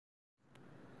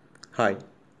Hi,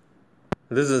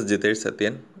 this is Jithesh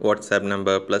Sathyan, WhatsApp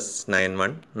number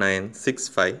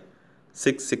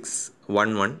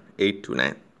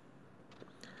 +919656611829.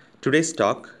 Today's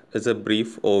talk is a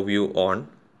brief overview on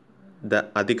the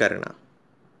Adhikarana.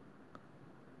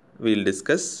 We'll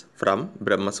discuss from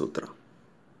Brahma Sutra.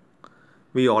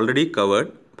 We already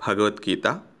covered Bhagavad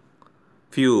Gita,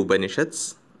 few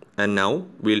Upanishads, and now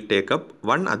we'll take up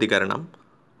one Adhikaranam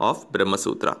of Brahma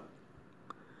Sutra.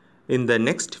 In the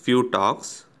next few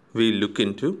talks, we'll look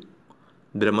into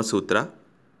Brahma sutra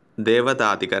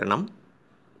Devatadikaranam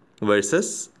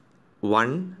verses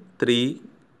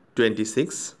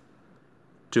 1.3.26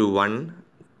 to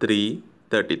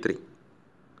 1.3.33.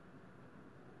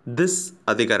 This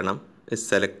Adhikaranam is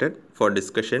selected for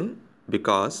discussion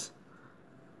because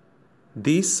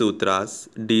these sutras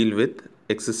deal with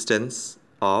existence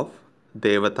of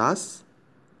Devatas,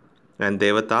 and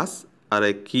Devatas are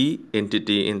a key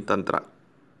entity in Tantra.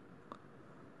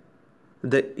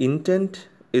 The intent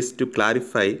is to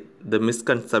clarify the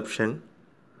misconception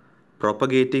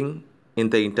propagating in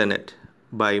the internet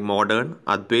by modern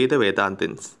Advaita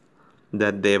Vedantins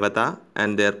that Devata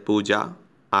and their puja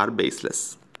are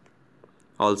baseless.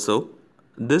 Also,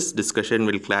 this discussion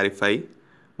will clarify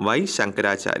why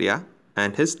Shankaracharya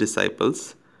and his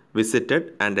disciples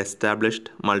visited and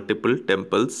established multiple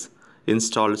temples,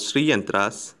 installed Sri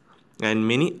Yantras, and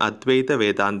many Advaita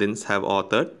Vedantins have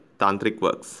authored tantric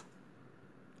works.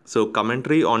 So,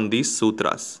 commentary on these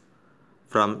sutras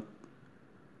from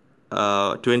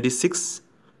 26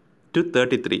 to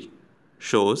 33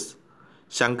 shows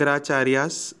Adi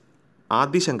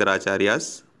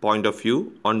Shankaracharya's point of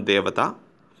view on Devata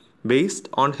based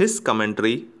on his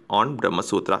commentary on Brahma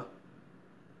Sutra.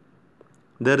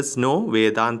 There is no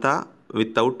Vedanta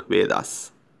without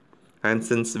Vedas, and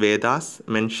since Vedas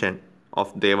mention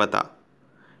of Devata,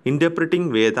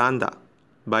 interpreting Vedanta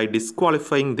by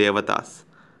disqualifying Devatas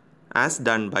as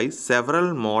done by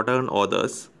several modern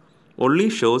authors only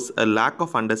shows a lack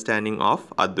of understanding of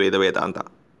Advaita Vedanta.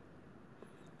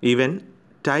 Even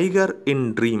tiger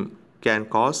in dream can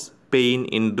cause pain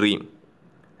in dream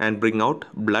and bring out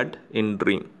blood in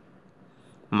dream.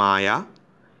 Maya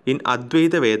in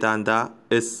Advaita Vedanta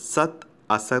is Sat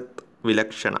Asat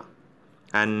Vilakshana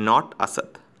and not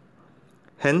Asat.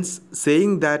 Hence,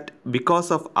 saying that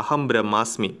because of Aham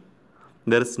Brahmasmi,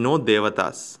 there is no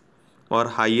Devatas or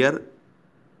higher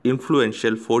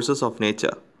influential forces of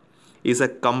nature is a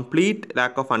complete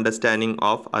lack of understanding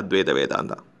of Advaita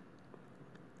Vedanta.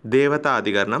 Devata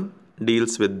Adhikaranam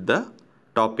deals with the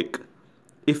topic.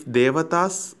 If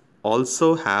Devatas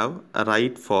also have a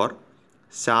right for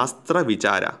Shastra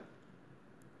Vichara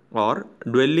or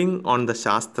dwelling on the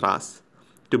Shastras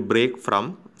to break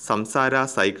from samsara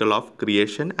cycle of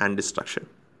creation and destruction.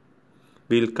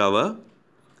 We'll cover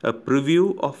a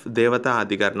preview of Devata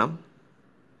Adhikaranam,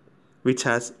 which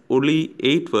has only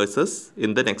 8 verses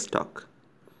in the next talk.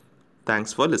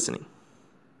 Thanks for listening.